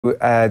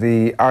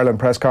The Ireland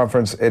press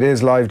conference. It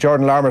is live.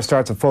 Jordan Larmour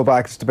starts at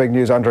fullback. It's the big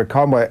news under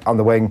Conway on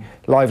the wing.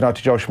 Live now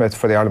to Joe Schmidt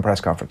for the Ireland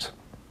press conference.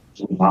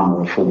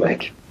 Larmour at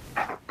fullback.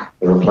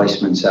 The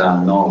replacements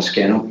are Niall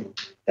Scannell,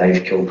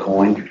 Dave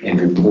Kilcoyne,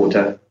 Andrew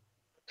Porter,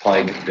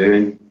 Tadhg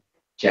Beirne,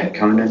 Jack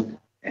Conan,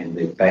 and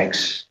the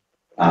backs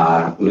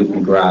are Luke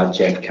McGrath,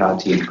 Jack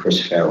Carty, and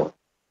Chris Farrell.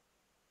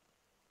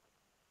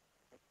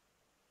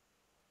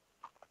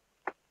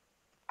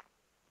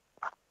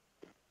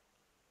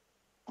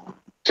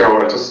 Joe,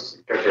 I'll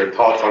just get your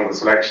thoughts on the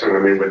selection. I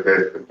mean, with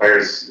the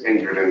players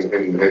injured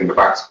in the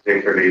backs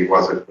particularly,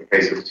 was it the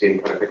case of the team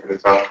kind of picking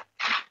itself?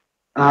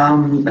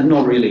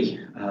 Not really.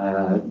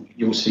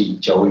 You'll see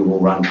Joey will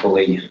run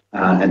fully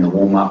in the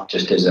warm-up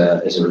just as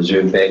a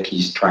reserve back.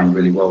 He's trained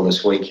really well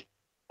this week.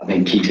 I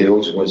think Keith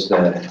Hills was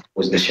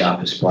the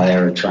sharpest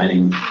player at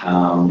training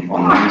on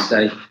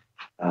Wednesday.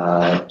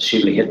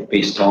 Certainly hit the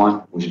best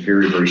time. Was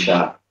very, very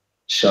sharp.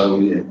 So,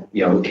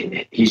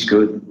 he's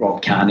good.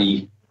 Rob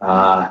Carney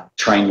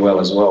trained well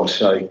as well.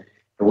 So it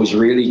was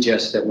really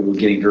just that we were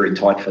getting very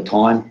tight for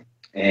time,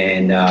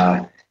 and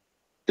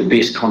the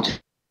best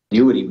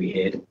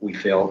continuity we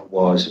felt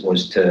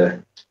was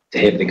to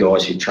have the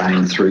guys who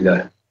trained through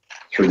the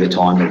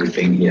time that we've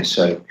been here.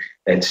 So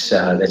that's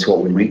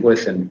what we went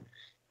with, and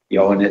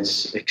and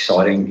it's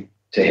exciting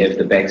to have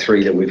the back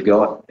three that we've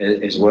got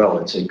as well.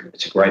 It's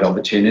a great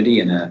opportunity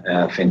and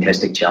a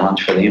fantastic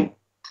challenge for them.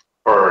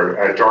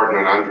 For Jordan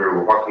and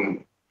Andrew, what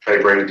can they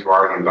bring to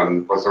Ireland,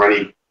 and was there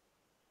any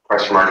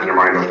question mark in your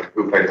mind of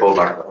who played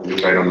fullback and who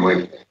played on the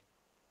wing?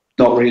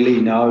 Not really,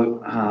 no.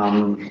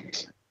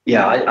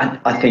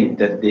 I think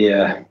that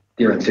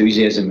their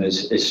enthusiasm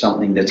is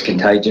something that's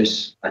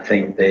contagious. I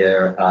think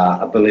their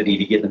ability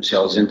to get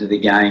themselves into the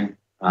game.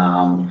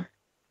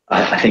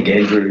 I think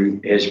Andrew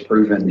has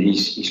proven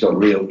he's got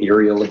real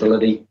aerial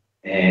ability,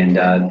 and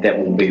that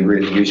will be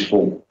really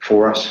useful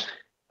for us.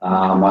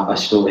 I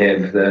still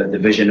have the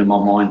vision in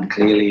my mind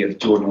clearly of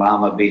Jordan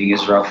Larmour beating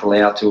Israel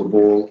Flier to a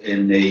ball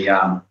in the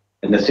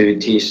third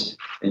test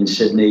in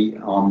Sydney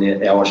on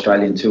our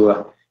Australian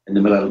tour in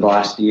the middle of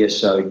last year.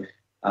 So,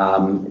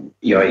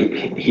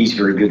 he's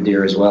very good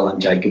there as well.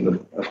 And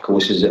Jacob, of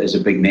course, is a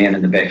big man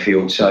in the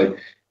backfield. So,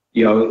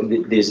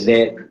 there's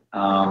that.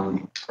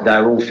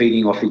 They're all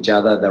feeding off each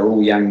other. They're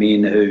all young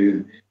men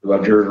who are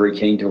very, very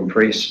keen to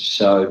impress.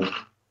 So,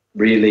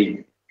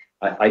 really,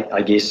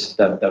 I guess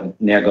they've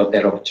now got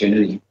that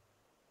opportunity.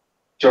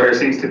 Joe, there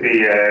seems to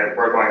be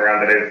word going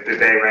around that if the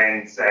day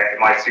rains, it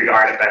might suit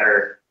Ireland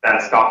better than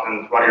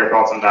Scotland. What are your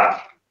thoughts on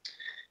that?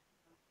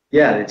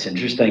 Yeah, it's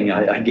interesting.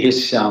 I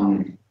guess,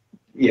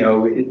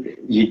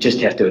 you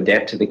just have to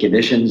adapt to the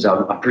conditions.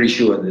 I'm pretty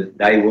sure that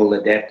they will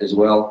adapt as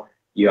well.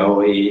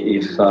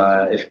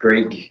 If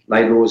Greg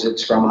Ringrose at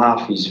scrum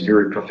half, he's a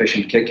very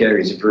proficient kicker.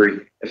 He's a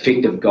very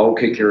effective goal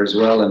kicker as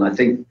well. And I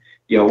think,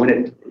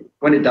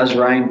 when it does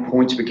rain,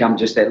 points become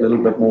just that little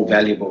bit more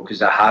valuable because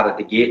they're harder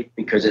to get,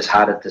 because it's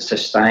harder to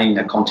sustain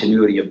a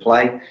continuity of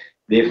play.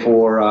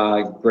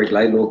 Therefore, Greg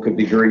Laidlaw could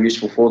be very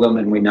useful for them,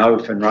 and we know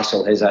Finn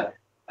Russell has a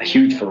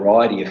huge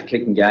variety of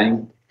kicking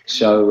game,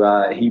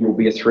 so he will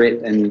be a threat.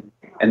 And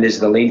there's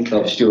the length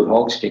of Stuart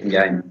Hogg's kicking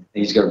game.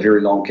 He's got a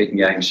very long kicking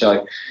game.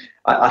 So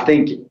I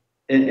think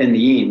in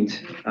the end,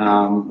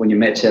 when you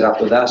match that up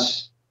with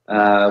us,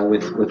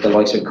 with the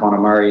likes of Conor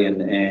Murray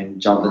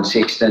and Jonathan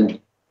Sexton,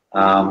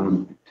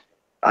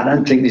 I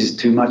don't think there's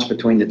too much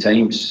between the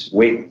teams,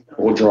 wet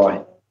or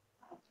dry.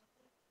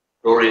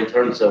 Rory, in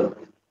terms of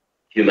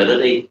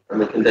humidity and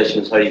the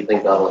conditions, how do you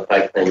think that'll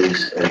affect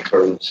things in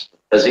terms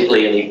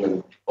physically and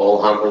even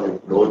ball handling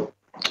and road?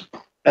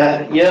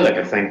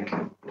 I think,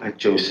 like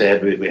Joe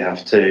said, we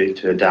have to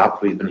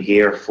adapt. We've been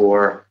here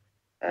for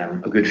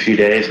a good few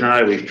days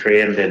now. We've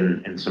trained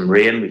in some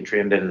rain. We've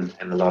trained in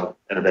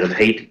a bit of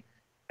heat.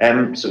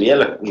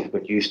 We've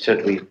got used to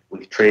it.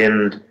 We've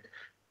trained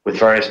with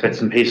various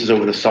bits and pieces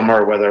over the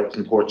summer, whether it was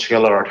in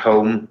Portugal or at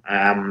home.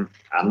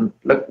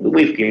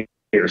 We've geared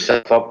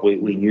ourselves up.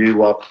 We knew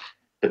what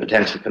the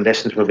potential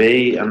conditions will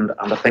be, and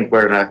I think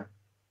we're in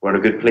a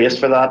good place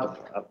for that.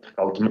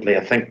 Ultimately,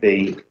 I think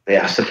the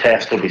acid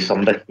test will be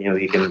Sunday.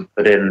 You can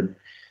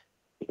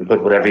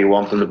put whatever you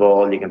want on the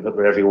ball, you can put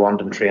whatever you want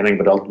in training,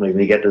 but ultimately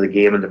when you get to the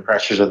game and the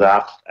pressures of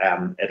that,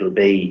 it'll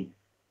be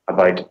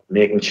about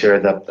making sure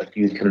that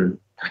you can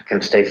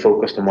stay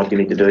focused on what you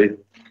need to do.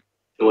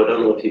 So I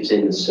don't know if you've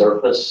seen the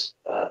surface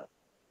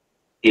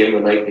game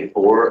the night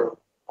before.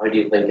 How do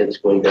you think it's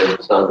going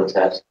to stand the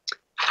test?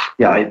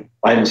 Yeah,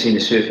 I haven't seen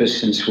the surface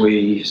since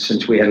we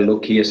had a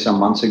look here some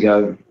months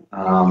ago.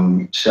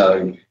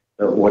 So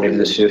whatever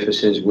the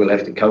surface is, we'll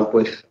have to cope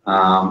with.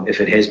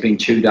 If it has been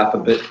chewed up a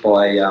bit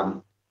by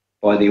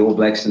the All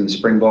Blacks and the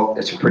Springbok,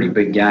 that's a pretty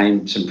big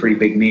game, some pretty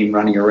big men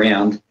running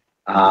around.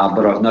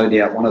 But I've no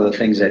doubt one of the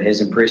things that has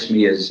impressed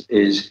me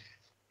is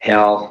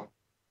how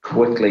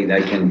quickly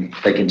they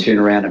can turn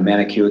around a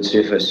manicured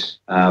surface.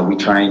 We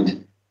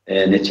trained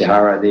in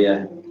Ichihara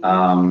there,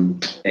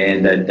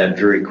 and they'd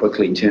very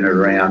quickly turn it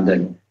around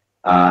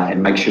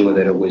and make sure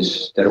that it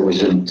was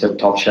in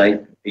tip-top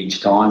shape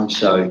each time.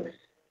 So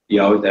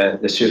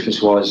the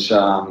surface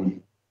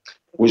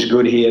was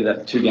good here.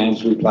 The 2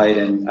 games we played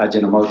in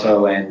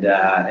Ajinomoto and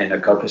the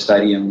Copa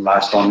Stadium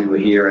last time we were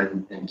here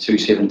in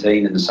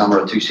 2017, in the summer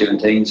of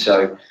 2017.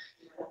 So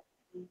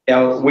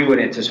we would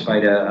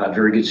anticipate a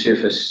very good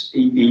surface,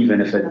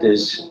 even if it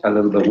is a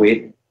little bit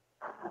wet.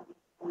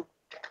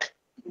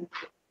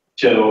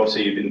 Joe,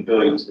 obviously you've been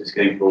building to this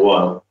game for a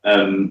while.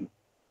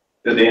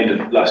 At the end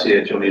of last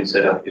year, Johnny had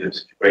said, it was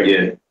such a great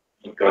year.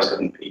 You guys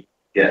haven't peaked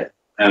yet.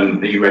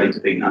 Are you ready to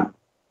peak now?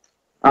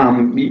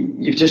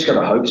 You've just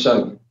got to hope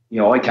so.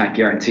 I can't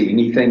guarantee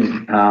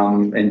anything.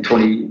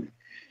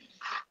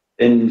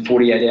 In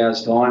 48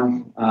 hours'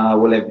 time,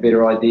 we'll have a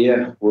better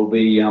idea. We'll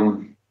be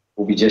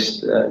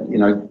just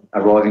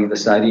arriving at the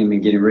stadium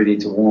and getting ready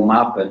to warm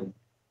up, and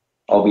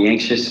I'll be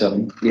anxious.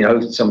 Some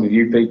of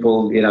you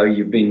people,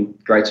 you've been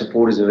great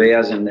supporters of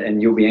ours,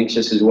 and you'll be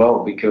anxious as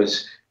well,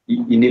 because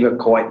you never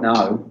quite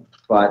know.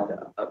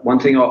 But one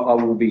thing I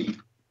will be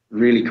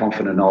really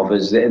confident of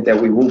is that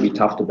we will be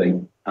tough to beat.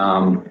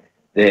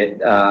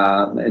 That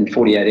in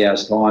 48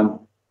 hours' time,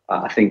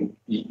 I think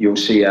you'll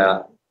see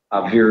a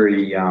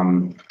very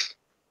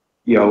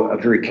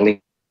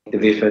collective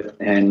effort,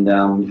 and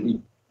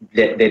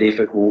that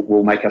effort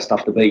will make us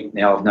tough to beat.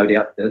 Now, I've no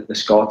doubt that the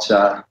Scots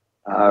are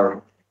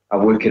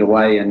working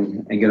away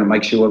and going to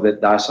make sure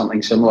that there's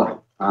something similar.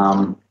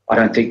 I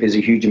don't think there's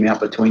a huge amount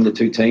between the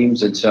 2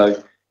 teams, and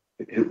so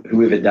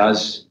whoever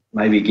does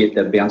maybe get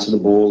the bounce of the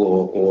ball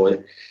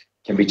or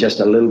can be just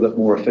a little bit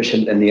more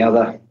efficient than the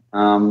other,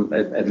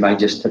 it may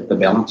just tip the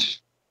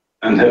balance.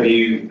 And have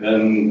you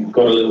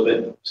got a little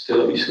bit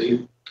still up your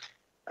sleeve?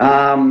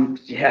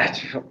 Yeah,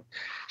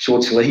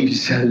 short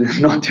sleeves,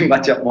 not too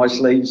much up my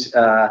sleeves.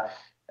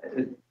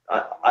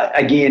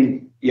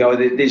 Again,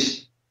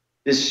 there's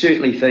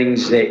certainly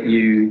things that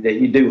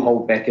you do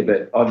hold back a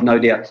bit. I've no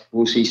doubt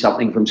we'll see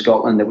something from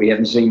Scotland that we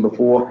haven't seen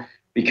before,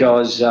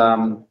 because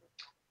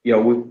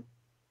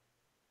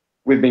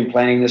we've been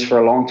planning this for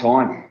a long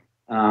time,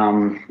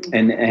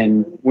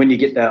 and when you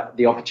get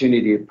the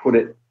opportunity to put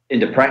it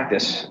into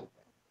practice,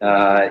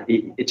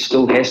 it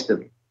still has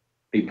to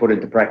be put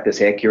into practice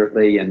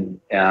accurately, and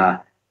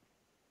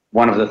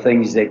one of the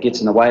things that gets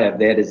in the way of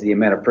that is the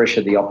amount of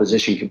pressure the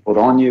opposition can put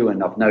on you,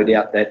 and I've no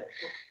doubt that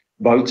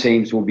both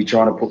teams will be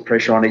trying to put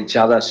pressure on each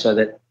other so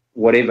that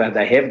whatever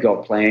they have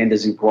got planned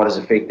isn't quite as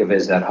effective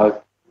as they'd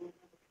hope.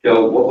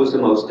 Joe, what was the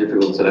most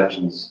difficult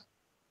selections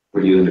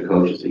for you and the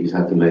coaches that you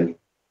had to make?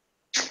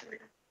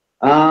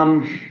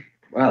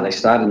 Well, they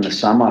started in the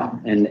summer,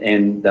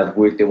 and they've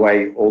worked their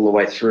way all the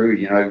way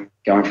through,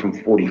 going from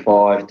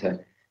 45 to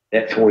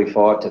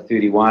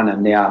 31,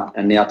 and now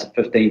to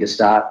 15 to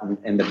start,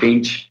 and the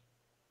bench.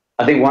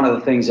 I think one of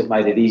the things that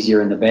made it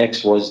easier in the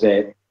backs was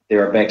that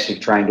there are backs who've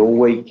trained all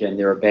week, and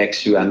there are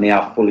backs who are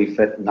now fully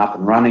fit and up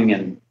and running,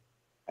 and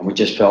we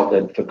just felt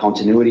that for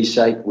continuity's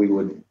sake, we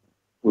would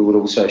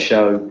also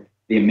show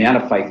the amount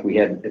of faith we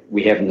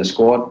have in the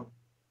squad.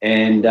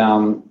 And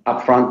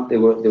up front, there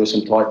were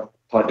some tight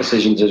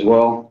decisions as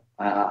well.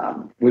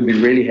 We've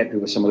been really happy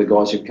with some of the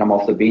guys who've come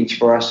off the bench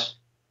for us,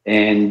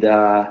 and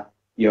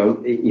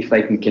if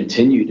they can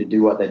continue to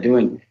do what they're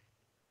doing,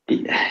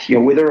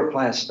 whether a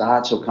player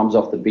starts or comes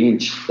off the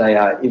bench, they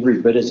are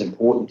every bit as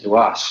important to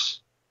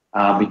us,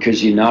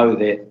 because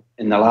that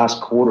in the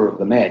last quarter of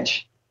the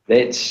match,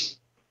 that's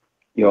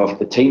if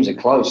the teams are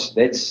close,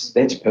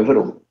 that's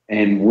pivotal,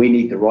 and we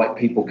need the right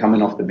people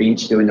coming off the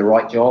bench doing the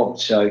right job.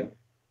 So,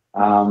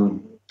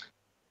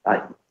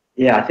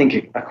 I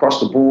think across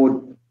the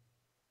board,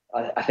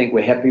 I think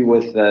we're happy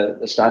with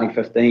the starting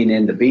 15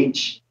 and the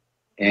bench,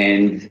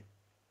 and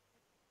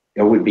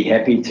we'd be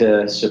happy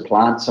to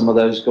supplant some of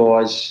those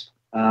guys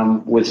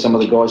with some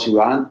of the guys who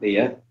aren't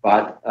there.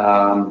 But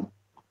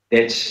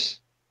that's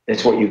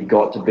what you've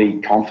got to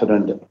be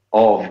confident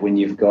of when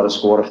you've got a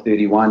squad of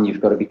 31. You've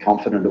got to be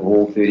confident of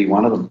all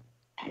 31 of them.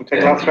 We'll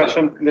take last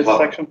question in this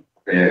section.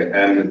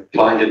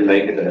 Flying didn't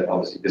make it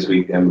obviously this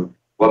week.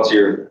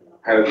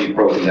 How have you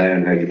broken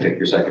down how you pick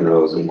your second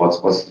rows, and what's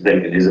the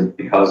thinking? Is it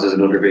because there's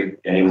another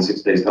big game in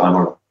 6 days' time,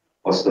 or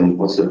what's the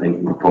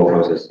thinking, the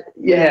process?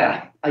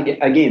 Yeah,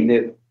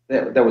 again,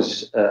 that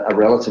was a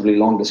relatively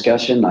long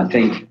discussion. I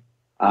think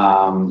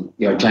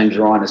James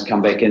Ryan has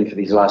come back in for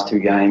these last 2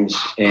 games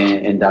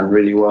and done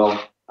really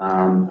well.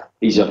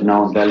 He's of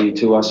known value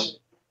to us.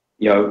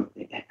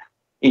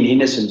 Iain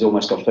Henderson's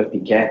almost got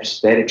 50 caps.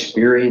 That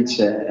experience,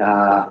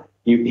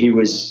 he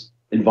was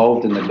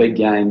involved in the big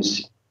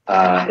games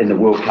in the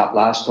World Cup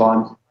last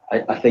time.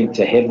 I think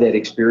to have that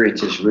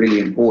experience is really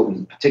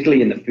important,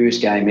 particularly in the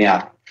first game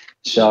out.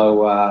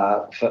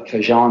 So for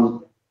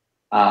Jean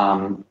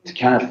to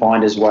kind of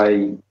find his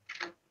way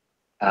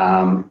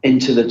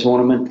into the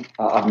tournament,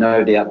 I've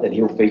no doubt that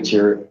he'll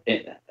feature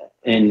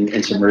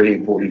in some really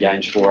important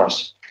games for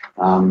us.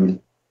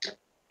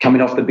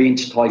 Coming off the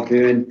bench, Tadhg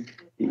Beirne,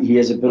 he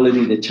has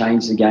ability to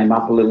change the game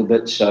up a little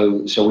bit.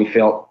 So we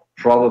felt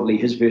probably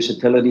his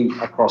versatility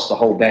across the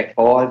whole back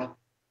 5.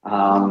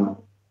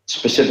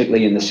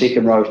 Specifically in the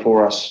second row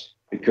for us,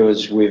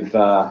 because we've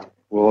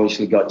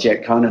obviously got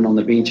Jack Conan on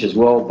the bench as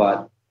well,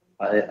 but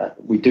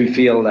we do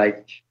feel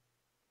like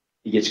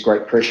He gets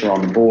great pressure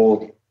on the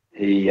ball.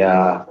 He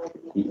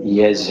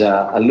has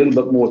a little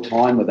bit more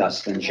time with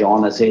us than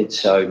Jean has had,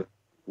 so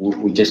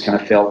we just kind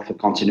of felt for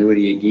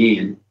continuity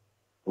again,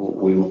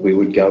 we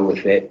would go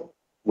with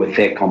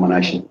that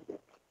combination.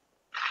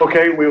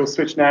 Okay, we will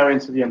switch now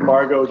into the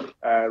embargoed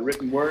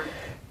written word.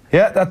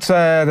 Yeah, that's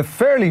the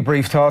fairly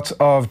brief thoughts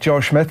of Joe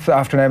Schmidt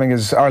after naming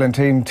his Ireland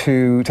team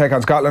to take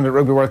on Scotland at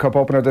Rugby World Cup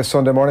opener this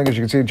Sunday morning. As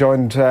you can see,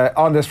 joined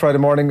on this Friday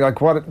morning.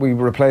 We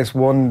replaced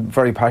one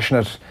very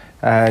passionate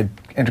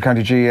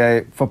inter-county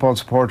GA football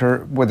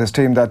supporter with his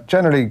team that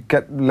generally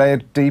get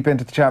laid deep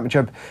into the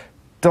championship,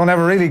 don't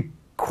ever really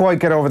quite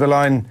get over the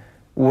line,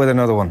 with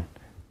another one.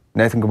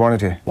 Nathan, good morning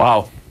to you.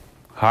 Wow,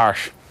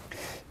 harsh.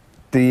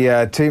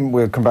 The team,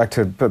 we'll come back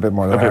to a bit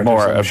more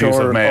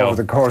abusive mail over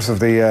the course of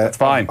the it's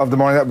fine. Of the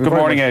morning. Good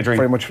morning, Adrian.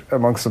 Very much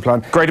amongst the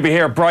plan. Great to be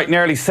here. Bright and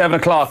early, 7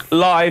 o'clock,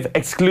 live,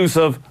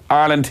 exclusive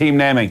Ireland team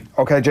naming.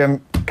 Okay,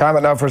 Jim, calm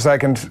it now for a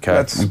second. Okay,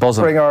 let's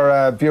bring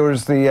our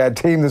viewers the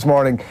team this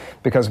morning,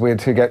 because we had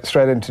to get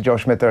straight into Joe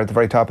Schmidt there at the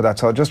very top of that.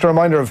 So just a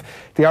reminder of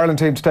the Ireland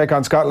team to take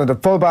on Scotland.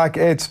 At fullback,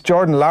 it's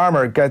Jordan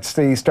Larmour gets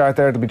the start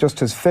there. It'll be just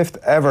his 5th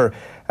ever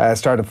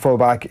start at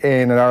fullback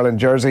in an Ireland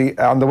jersey.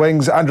 On the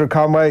wings, Andrew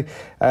Conway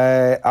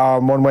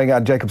on one wing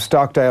and Jacob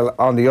Stockdale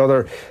on the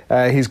other.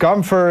 He's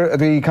gone for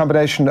the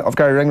combination of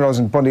Garry Ringrose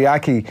and Bundee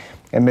Aki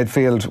in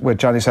midfield, with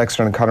Johnny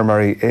Sexton and Conor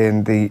Murray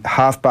in the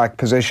half-back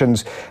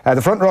positions.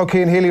 The front row,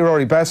 Cian Healy,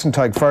 Rory and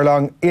Tadhg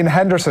Furlong. Iain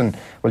Henderson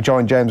will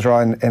join James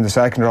Ryan in the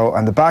second row,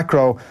 and the back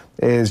row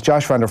is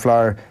Josh van der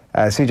Flier,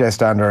 CJ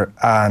Stander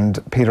and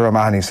Peter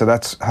O'Mahony. So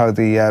that's how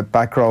the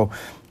back row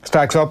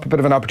stacks up. A bit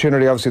of an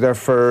opportunity obviously there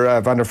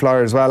for Van der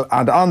Flier as well.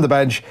 And on the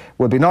bench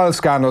will be Niall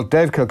Scannell,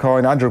 Dave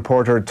Kilcoyne, Andrew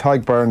Porter,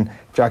 Tadhg Beirne,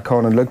 Jack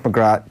Conan, Luke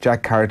McGrath,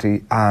 Jack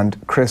Carty and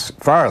Chris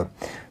Farrell.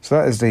 So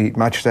that is the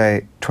match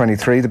day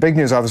 23. The big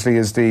news obviously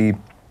is the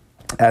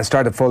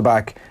start at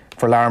fullback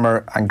for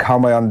Larmour and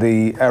Conway on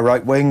the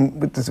right wing.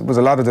 There was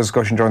a lot of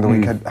discussion during the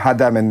week, had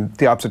them in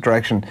the opposite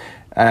direction.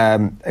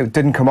 It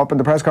didn't come up in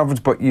the press conference,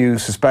 but you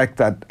suspect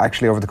that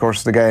actually over the course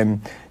of the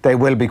game they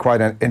will be quite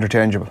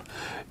interchangeable.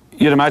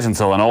 You'd imagine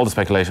so, and all the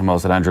speculation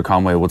was that Andrew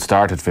Conway would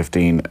start at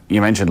 15.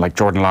 You mentioned like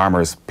Jordan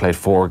Larmour's played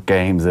 4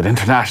 games at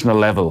international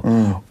level,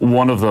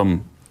 one of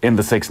them in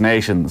the Six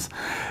Nations.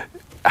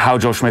 How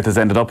Joe Schmidt has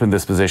ended up in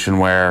this position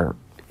where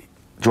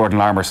Jordan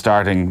Larmour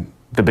starting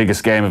the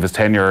biggest game of his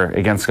tenure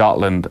against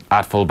Scotland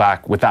at full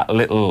back with that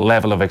little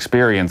level of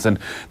experience, and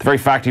the very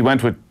fact he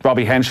went with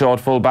Robbie Henshaw at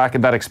full back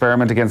in that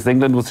experiment against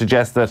England would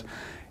suggest that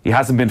he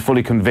hasn't been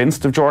fully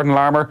convinced of Jordan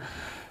Larmour.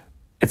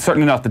 It's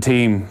certainly not the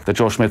team that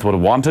Joe Schmidt would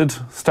have wanted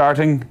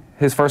starting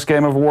his first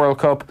game of a World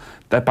Cup.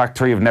 That back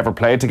three have never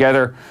played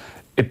together.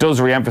 It does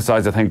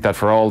re-emphasise, I think, that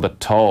for all the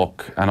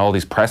talk and all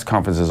these press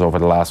conferences over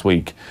the last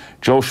week,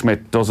 Joe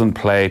Schmidt doesn't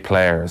play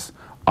players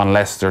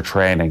unless they're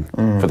training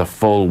for the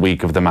full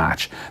week of the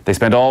match. They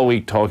spent all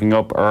week talking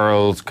up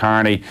Earls,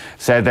 Carney,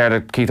 said there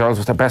that Keith Earls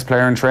was their best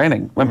player in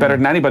training, went better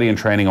than anybody in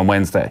training on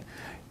Wednesday,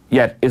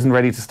 yet isn't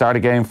ready to start a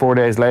game 4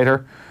 days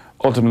later.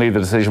 Ultimately, the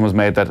decision was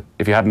made that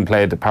if you hadn't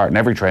played a part in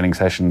every training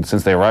session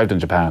since they arrived in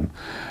Japan,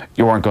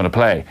 you weren't going to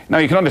play. Now,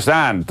 you can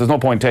understand, there's no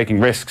point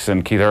taking risks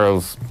and Keith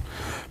Earls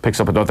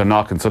picks up another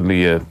knock and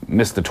suddenly you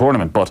miss the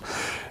tournament. But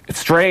it's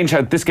strange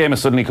how this game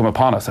has suddenly come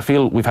upon us. I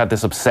feel we've had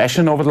this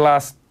obsession over the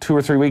last 2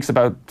 or 3 weeks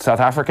about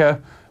South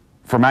Africa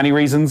for many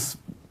reasons,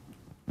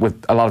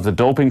 with a lot of the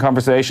doping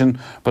conversation,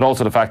 but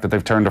also the fact that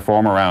they've turned their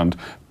form around,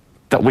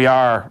 that we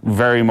are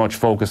very much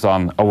focused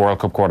on a World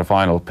Cup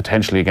quarter-final,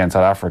 potentially against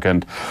South Africa.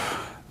 And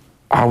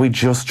are we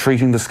just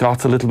treating the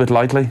Scots a little bit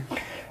lightly?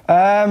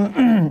 I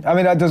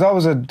mean, there's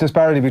always a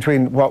disparity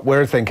between what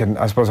we're thinking,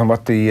 I suppose, and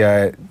what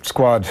the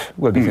squad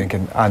will be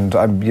thinking,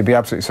 and you'd be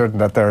absolutely certain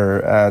that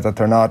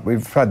they're not.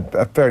 We've had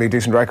a fairly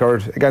decent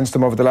record against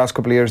them over the last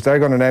couple of years. They're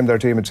going to name their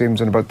team, it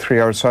seems, in about 3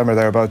 hours' time or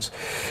thereabouts.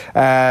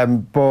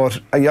 But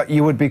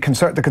you would be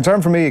concerned. The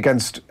concern for me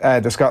against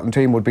the Scotland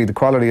team would be the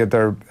quality of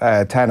their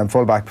 10 and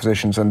fullback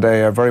positions, and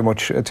they are very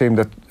much a team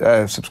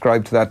that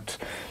subscribe to that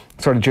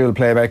sort of dual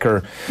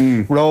playmaker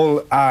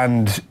role.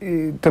 And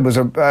there was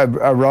a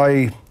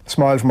wry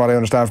smile, from what I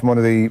understand, from one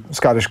of the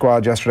Scottish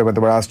squad yesterday when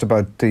they were asked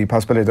about the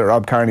possibility that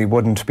Rob Kearney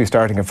wouldn't be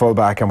starting at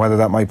fullback and whether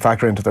that might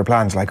factor into their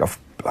plans. Like, of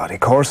bloody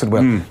course it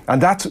will.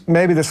 And that's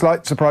maybe the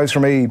slight surprise for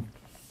me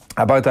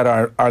about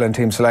that Ireland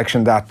team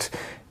selection, that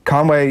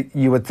Conway,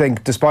 you would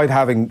think, despite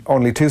having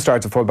only 2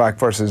 starts at fullback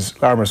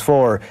versus Larmour's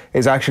 4,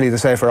 is actually the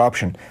safer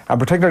option. And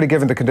particularly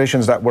given the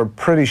conditions that we're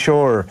pretty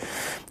sure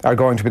are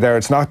going to be there.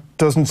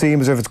 Doesn't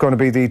seem as if it's going to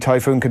be the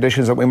typhoon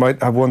conditions that we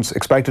might have once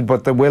expected,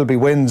 but there will be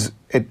winds,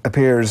 it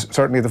appears,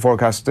 certainly the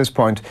forecast at this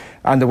point,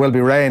 and there will be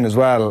rain as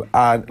well.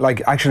 And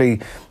actually,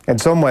 in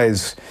some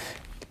ways,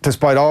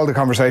 despite all the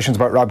conversations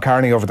about Rob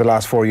Kearney over the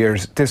last 4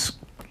 years,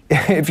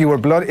 if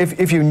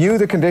you knew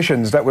the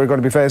conditions that we're going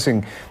to be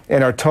facing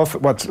in our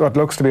what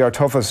looks to be our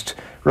toughest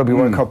Rugby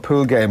World Cup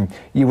pool game,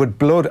 you would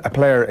blood a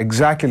player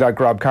exactly like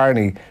Rob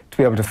Kearney to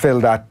be able to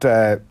fill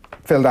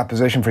that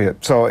position for you.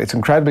 So it's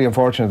incredibly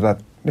unfortunate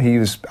that he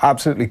was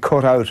absolutely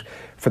cut out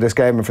for this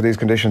game and for these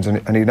conditions,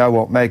 and he now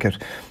won't make it.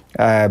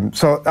 And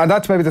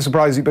that's maybe the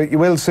surprise, but you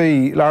will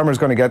see Larmour's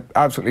going to get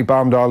absolutely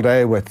bombed all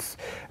day with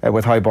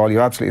high ball. You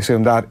absolutely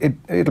assume that.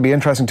 It'll be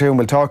interesting too, and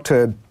we'll talk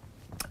to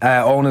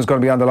Owen is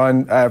going to be on the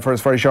line for us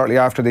very shortly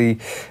after the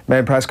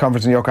main press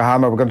conference in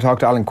Yokohama. We're going to talk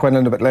to Alan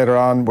Quinlan a bit later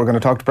on. We're going to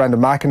talk to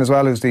Brendan Mackin as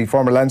well, who's the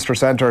former Leinster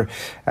centre,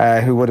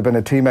 who would have been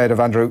a teammate of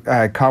Andrew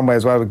Conway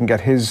as well. We can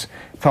get his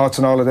thoughts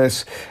on all of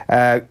this.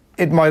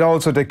 It might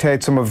also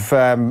dictate some of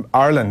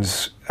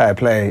Ireland's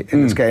play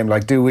in this game.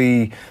 Like, do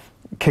we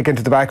kick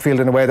into the backfield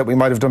in a way that we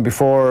might have done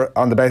before,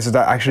 on the basis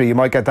that actually you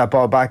might get that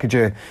ball back at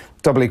you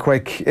doubly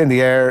quick in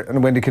the air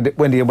and windy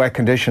and wet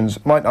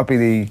conditions? Might not be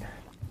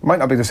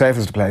the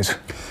safest place.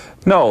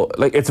 No,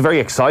 like, it's a very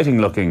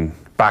exciting looking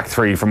back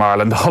three from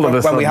Ireland. All of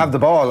this when we have the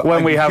ball.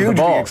 When we have the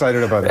ball,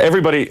 excited about it.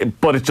 Everybody,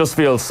 but it just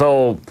feels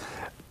so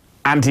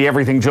anti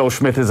everything Joe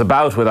Schmidt is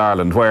about with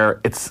Ireland, where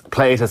it's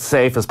play it as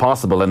safe as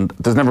possible, and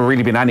there's never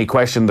really been any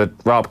question that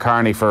Rob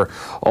Kearney, for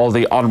all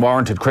the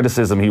unwarranted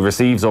criticism he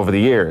receives over the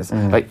years,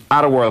 like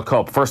at a World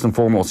Cup, first and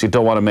foremost, you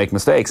don't want to make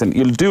mistakes, and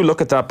you do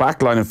look at that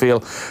back line and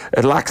feel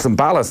it lacks some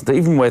ballast,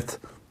 even with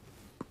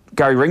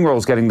Garry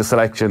Ringrose getting the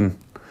selection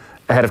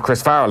ahead of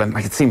Chris Farrell, and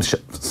like, it seems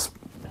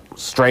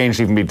strange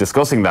to even be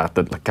discussing that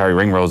like, Garry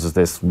Ringrose is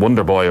this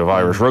wonder boy of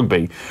Irish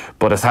rugby,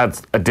 but has had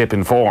a dip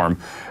in form,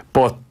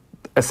 but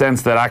a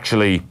sense that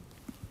actually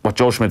what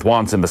Joe Schmidt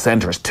wants in the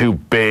centre is two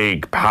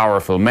big,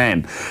 powerful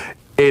men.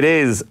 It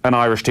is an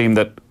Irish team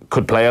that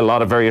could play a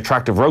lot of very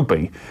attractive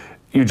rugby.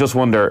 You just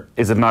wonder,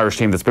 is it an Irish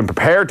team that's been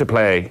prepared to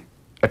play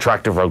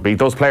attractive rugby?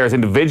 Those players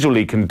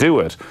individually can do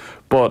it,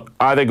 but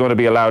are they going to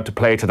be allowed to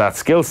play to that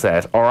skill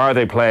set, or are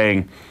they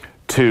playing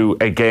to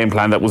a game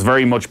plan that was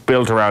very much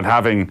built around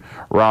having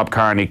Rob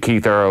Kearney,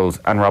 Keith Earls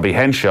and Robbie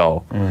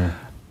Henshaw,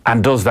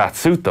 and does that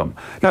suit them?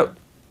 Now,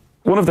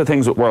 one of the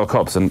things with World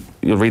Cups, and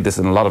you'll read this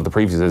in a lot of the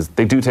previews, is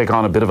they do take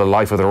on a bit of a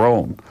life of their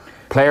own.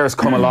 Players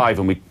come alive,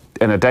 and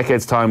in a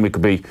decade's time we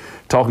could be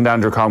talking to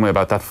Andrew Conway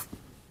about that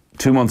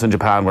 2 months in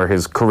Japan where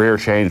his career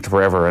changed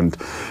forever, and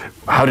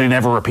how did he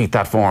never repeat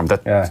that form?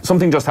 That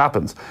something just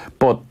happens.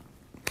 But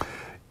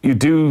you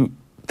do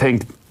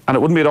think, and it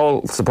wouldn't be at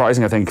all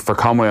surprising, I think, for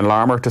Conway and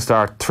Larmour to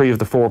start 3 of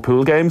the 4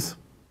 pool games,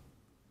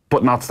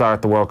 but not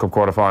start the World Cup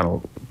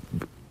quarter-final,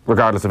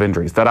 regardless of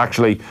injuries. That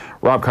actually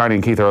Rob Kearney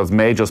and Keith Earls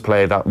may just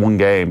play that one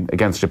game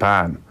against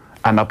Japan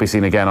and not be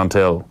seen again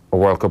until a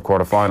World Cup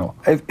quarter-final.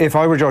 If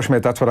I were Joe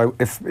Schmidt, that's what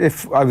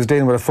if I was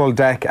dealing with a full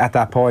deck at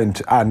that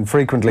point, and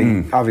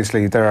frequently,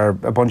 obviously, there are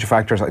a bunch of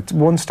factors.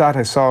 One stat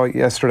I saw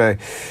yesterday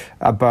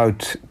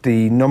about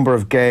the number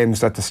of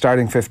games that the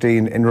starting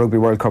 15 in Rugby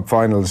World Cup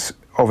finals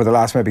over the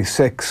last maybe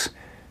 6,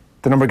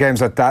 the number of games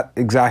that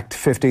exact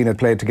 15 had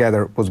played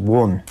together was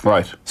 1.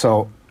 Right.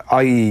 So,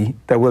 i.e.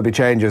 there will be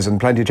changes, and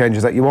plenty of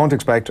changes that you won't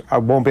expect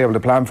or won't be able to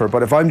plan for.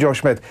 But if I'm Joe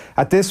Schmidt,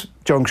 at this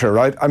juncture,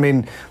 right, I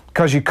mean,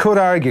 because you could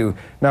argue,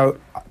 now,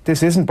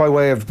 this isn't by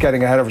way of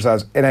getting ahead of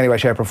ourselves in any way,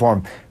 shape or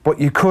form, but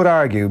you could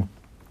argue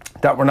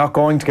that we're not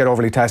going to get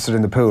overly tested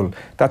in the pool.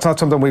 That's not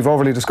something we've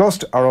overly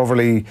discussed or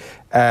overly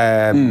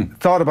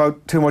thought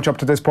about too much up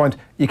to this point.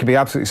 You can be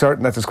absolutely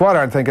certain that the squad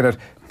aren't thinking it,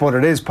 but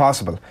it is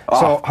possible.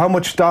 So how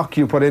much stock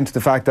you put into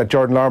the fact that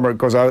Jordan Larmour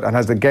goes out and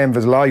has the game of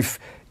his life,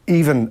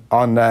 even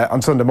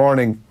on Sunday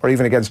morning, or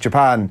even against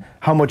Japan,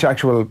 how much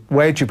actual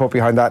weight you put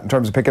behind that in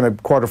terms of picking a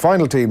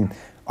quarter-final team?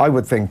 I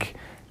would think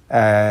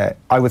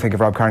if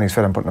Rob Kearney's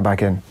fit, I'm putting him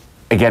back in.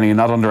 Again, you're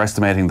not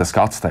underestimating the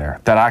Scots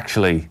there. That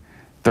actually,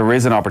 there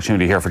is an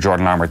opportunity here for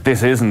Jordan Larmour.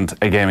 This isn't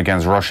a game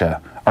against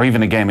Russia, or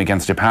even a game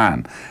against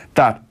Japan.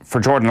 That, for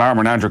Jordan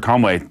Larmour and Andrew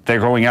Conway, they're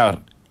going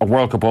out a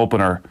World Cup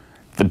opener,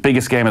 the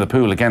biggest game of the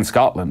pool against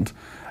Scotland,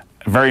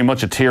 very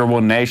much a tier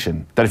 1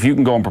 nation, that if you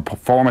can go and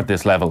perform at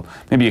this level,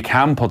 maybe you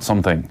can put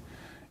something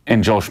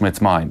in Joe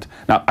Schmidt's mind.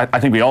 Now, I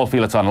think we all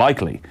feel it's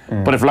unlikely,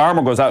 but if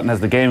Larmour goes out and has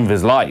the game of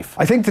his life...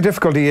 I think the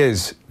difficulty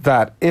is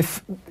that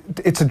if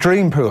it's a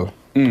dream pool,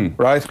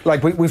 right?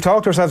 Like, we've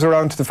talked ourselves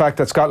around to the fact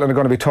that Scotland are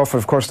going to be tough, and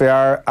of course they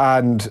are,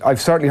 and I've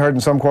certainly heard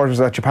in some quarters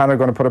that Japan are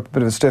going to put up a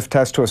bit of a stiff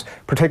test to us,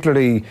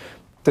 particularly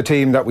the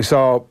team that we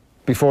saw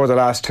before the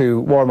last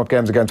 2 warm-up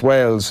games against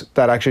Wales,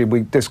 that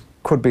actually this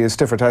could be a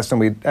stiffer test than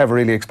we'd ever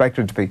really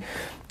expected it to be.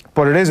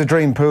 But it is a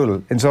dream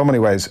pool in so many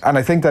ways, and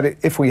I think that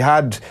if we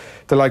had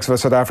the likes of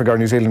South Africa or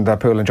New Zealand in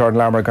that pool, and Jordan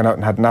Larmour gone out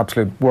and had an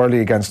absolute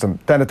whirly against them,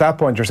 then at that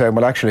point you're saying,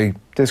 well, actually,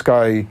 this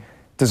guy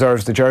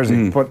deserves the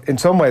jersey. But in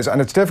some ways, and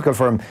it's difficult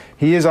for him,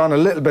 he is on a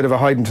little bit of a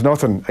hiding to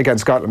nothing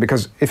against Scotland,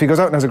 because if he goes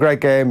out and has a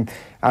great game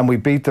and we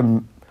beat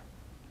them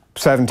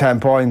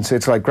 7-10 points,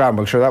 it's like, grand,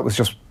 well, sure, that was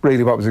just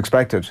really what was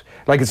expected.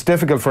 Like, it's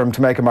difficult for him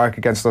to make a mark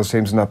against those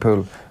teams in that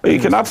pool. Well, you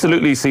can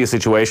absolutely see a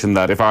situation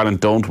that if Ireland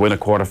don't win a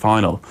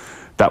quarter-final,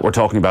 that we're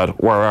talking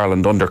about, were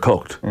Ireland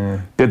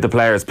undercooked? Did the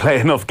players play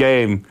enough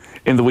game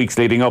in the weeks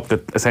leading up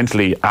that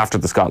essentially after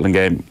the Scotland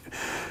game,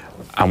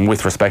 and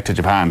with respect to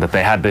Japan, that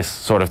they had this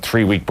sort of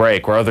 3-week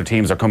break where other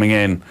teams are coming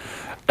in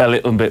a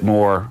little bit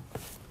more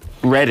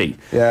ready?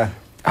 Yeah.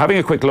 Having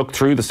a quick look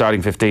through the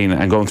starting 15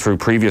 and going through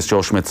previous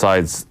Joe Schmidt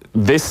sides,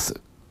 this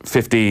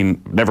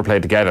 15 never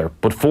played together,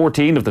 but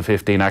 14 of the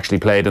 15 actually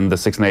played in the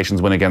Six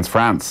Nations win against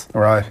France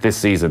this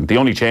season. The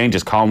only change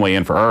is Conway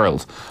in for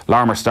Earls.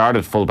 Larmour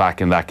started full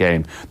back in that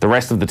game. The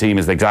rest of the team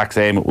is the exact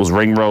same. It was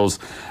Ringrose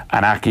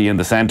and Aki in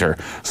the centre.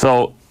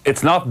 So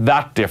it's not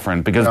that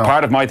different, because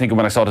part of my thinking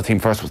when I saw the team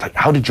first was like,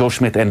 how did Joe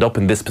Schmidt end up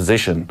in this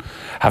position,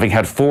 having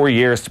had 4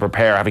 years to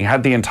prepare, having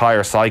had the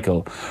entire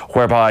cycle,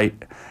 whereby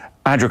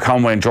Andrew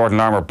Conway and Jordan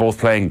Larmour both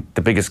playing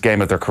the biggest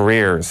game of their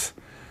careers.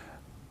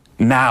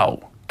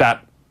 Now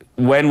that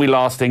when we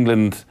lost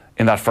England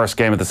in that first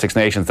game of the Six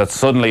Nations, that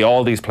suddenly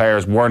all these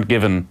players weren't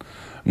given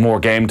more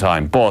game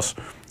time. But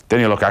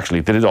then you look,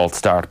 actually, they did all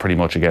start pretty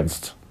much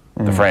against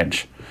the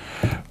French.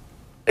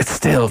 It's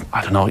still,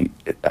 I don't know,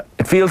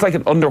 it feels like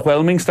an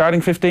underwhelming starting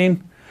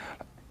 15.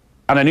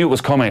 And I knew it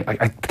was coming.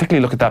 I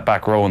particularly look at that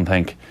back row and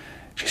think,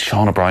 geez,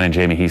 Sean O'Brien and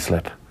Jamie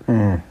Heaslip.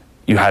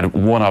 You had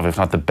one of, if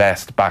not the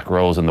best, back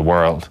rows in the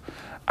world.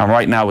 And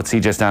right now, with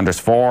CJ Stander's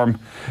form,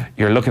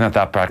 you're looking at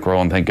that back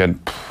row and thinking,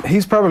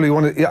 he's probably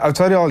one of,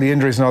 outside of all the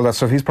injuries and all that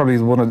stuff, he's probably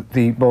one of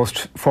the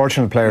most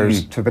fortunate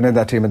players to have been in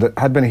that team. And there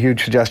had been a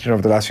huge suggestion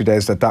over the last few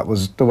days that that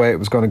was the way it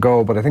was going to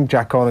go. But I think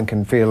Jack Conan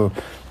can feel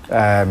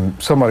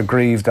somewhat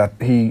aggrieved that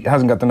he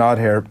hasn't got the nod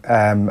here,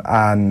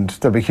 and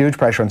there'll be huge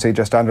pressure on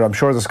CJ Stander. I'm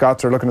sure the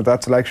Scots are looking at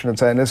that selection and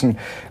saying, listen,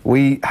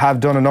 we have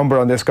done a number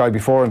on this guy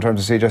before in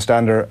terms of CJ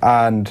Stander,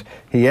 and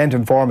he ain't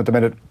in form at the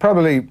minute.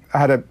 Probably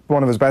had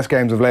one of his best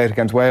games of late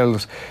against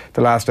Wales the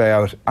last day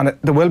out, and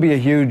there will be a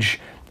huge,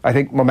 I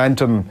think,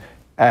 momentum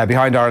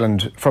behind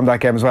Ireland from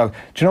that game as well. Do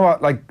you know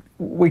what, like,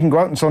 we can go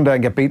out on Sunday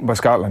and get beaten by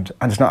Scotland,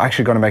 and it's not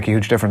actually going to make a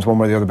huge difference one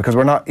way or the other, because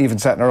we're not even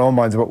setting our own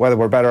minds about whether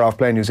we're better off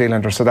playing New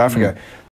Zealand or South Africa.